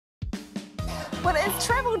Well, it's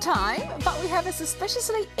travel time, but we have a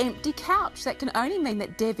suspiciously empty couch. That can only mean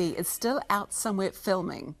that Debbie is still out somewhere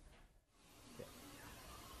filming.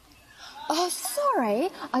 Oh, sorry,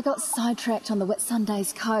 I got sidetracked on the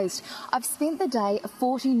Whitsunday's coast. I've spent the day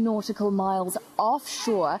 40 nautical miles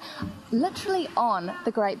offshore, literally on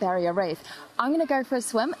the Great Barrier Reef. I'm going to go for a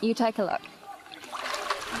swim. You take a look.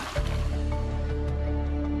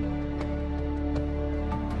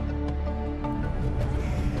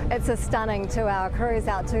 It's a stunning 2-hour cruise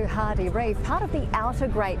out to Hardy Reef, part of the outer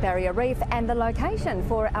Great Barrier Reef, and the location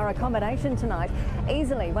for our accommodation tonight.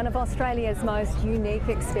 Easily one of Australia's most unique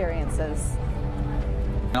experiences.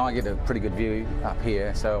 I get a pretty good view up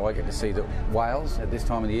here, so I get to see the whales at this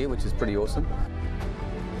time of the year, which is pretty awesome.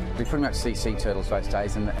 We pretty much see sea turtles most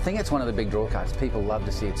days, and I think it's one of the big drawcards. People love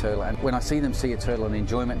to see a turtle, and when I see them see a turtle and the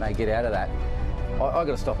enjoyment they get out of that, I've got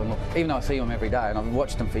to stop and look. Even though I see them every day and I've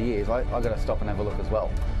watched them for years, I've got to stop and have a look as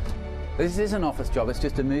well. This is an office job, it's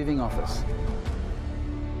just a moving office.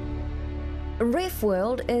 Reef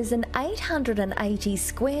World is an 880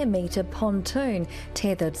 square metre pontoon,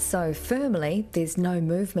 tethered so firmly there's no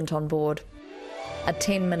movement on board. A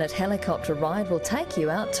 10-minute helicopter ride will take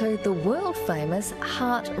you out to the world-famous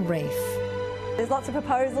Hart Reef. There's lots of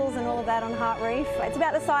proposals and all of that on Hart Reef. It's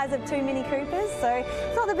about the size of 2 Mini Coopers, so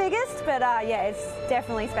it's not the biggest, but yeah, it's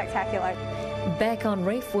definitely spectacular. Back on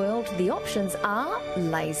Reef World, the options are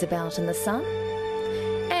laze about in the sun,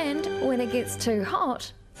 and when it gets too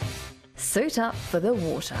hot, suit up for the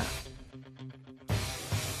water.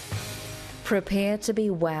 Prepare to be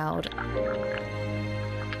wowed.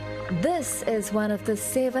 This is one of the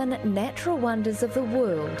 7 natural wonders of the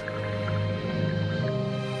world.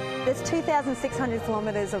 There's 2,600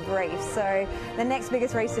 kilometres of reef, so the next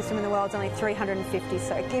biggest reef system in the world is only 350,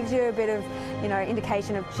 so it gives you a bit of,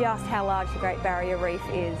 indication of just how large the Great Barrier Reef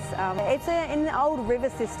is. It's an old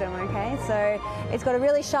river system, okay, so it's got a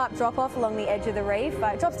really sharp drop-off along the edge of the reef.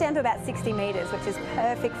 It drops down to about 60 metres, which is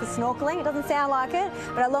perfect for snorkelling. It doesn't sound like it,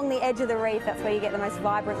 but along the edge of the reef, that's where you get the most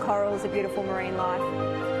vibrant corals, the beautiful marine life.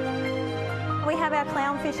 We have our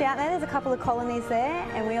clownfish out there, there's a couple of colonies there,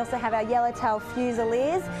 and we also have our yellowtail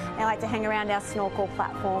fusiliers. They like to hang around our snorkel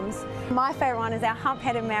platforms. My favourite one is our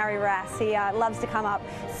hump-headed Maori wrasse. He loves to come up,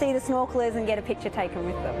 see the snorkelers and get a picture taken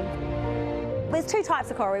with them. There's 2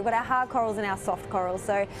 types of coral. We've got our hard corals and our soft corals.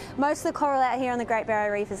 So most of the coral out here on the Great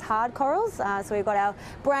Barrier Reef is hard corals. So we've got our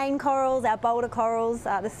brain corals, our boulder corals.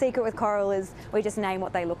 The secret with coral is we just name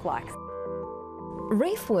what they look like.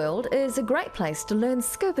 Reef World is a great place to learn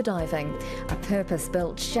scuba diving. A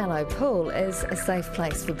purpose-built shallow pool is a safe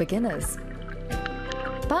place for beginners.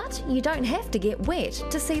 But you don't have to get wet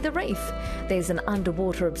to see the reef. There's an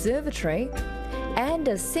underwater observatory, and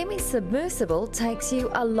a semi-submersible takes you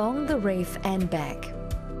along the reef and back.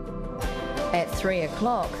 At 3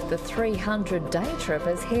 o'clock, the 300 day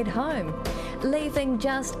trippers head home, leaving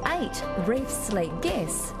just 8 reef sleep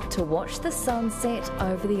guests to watch the sunset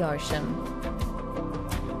over the ocean.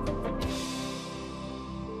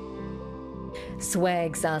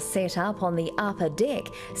 Swags are set up on the upper deck,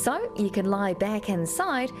 so you can lie back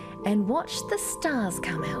inside and watch the stars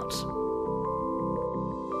come out.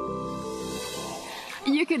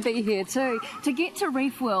 You could be here too. To get to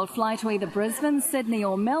Reef World, fly to either Brisbane, Sydney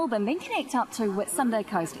or Melbourne, then connect up to Whitsunday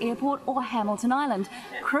Coast Airport or Hamilton Island.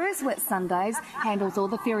 Cruise Whitsundays handles all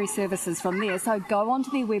the ferry services from there, so go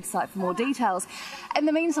onto their website for more details. In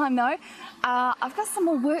the meantime though, I've got some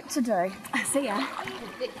more work to do. See ya.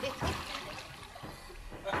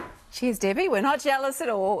 Cheers, Debbie. We're not jealous at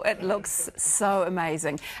all. It looks so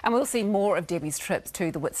amazing. And we'll see more of Debbie's trips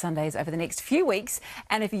to the Whitsundays over the next few weeks.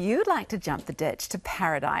 And if you'd like to jump the ditch to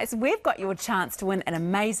paradise, we've got your chance to win an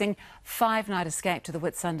amazing 5-night escape to the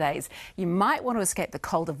Whitsundays. You might want to escape the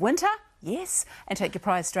cold of winter, yes, and take your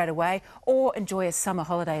prize straight away, or enjoy a summer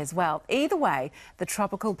holiday as well. Either way, the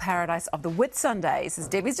tropical paradise of the Whitsundays, as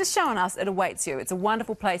Debbie's just shown us, it awaits you. It's a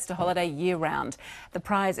wonderful place to holiday year-round. The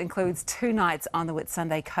prize includes 2 nights on the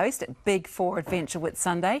Whitsunday coast at Big 4 Adventure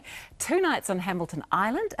Whitsunday, 2 nights on Hamilton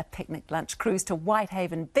Island, a picnic lunch cruise to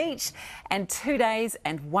Whitehaven Beach, and 2 days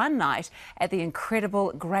and 1 night at the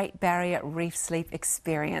incredible Great Barrier Reef Sleep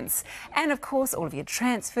Experience. And of course, all of your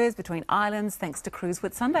transfers between islands thanks to Cruise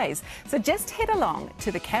Whitsundays. So just head along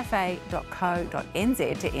to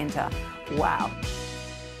thecafe.co.nz to enter. Wow.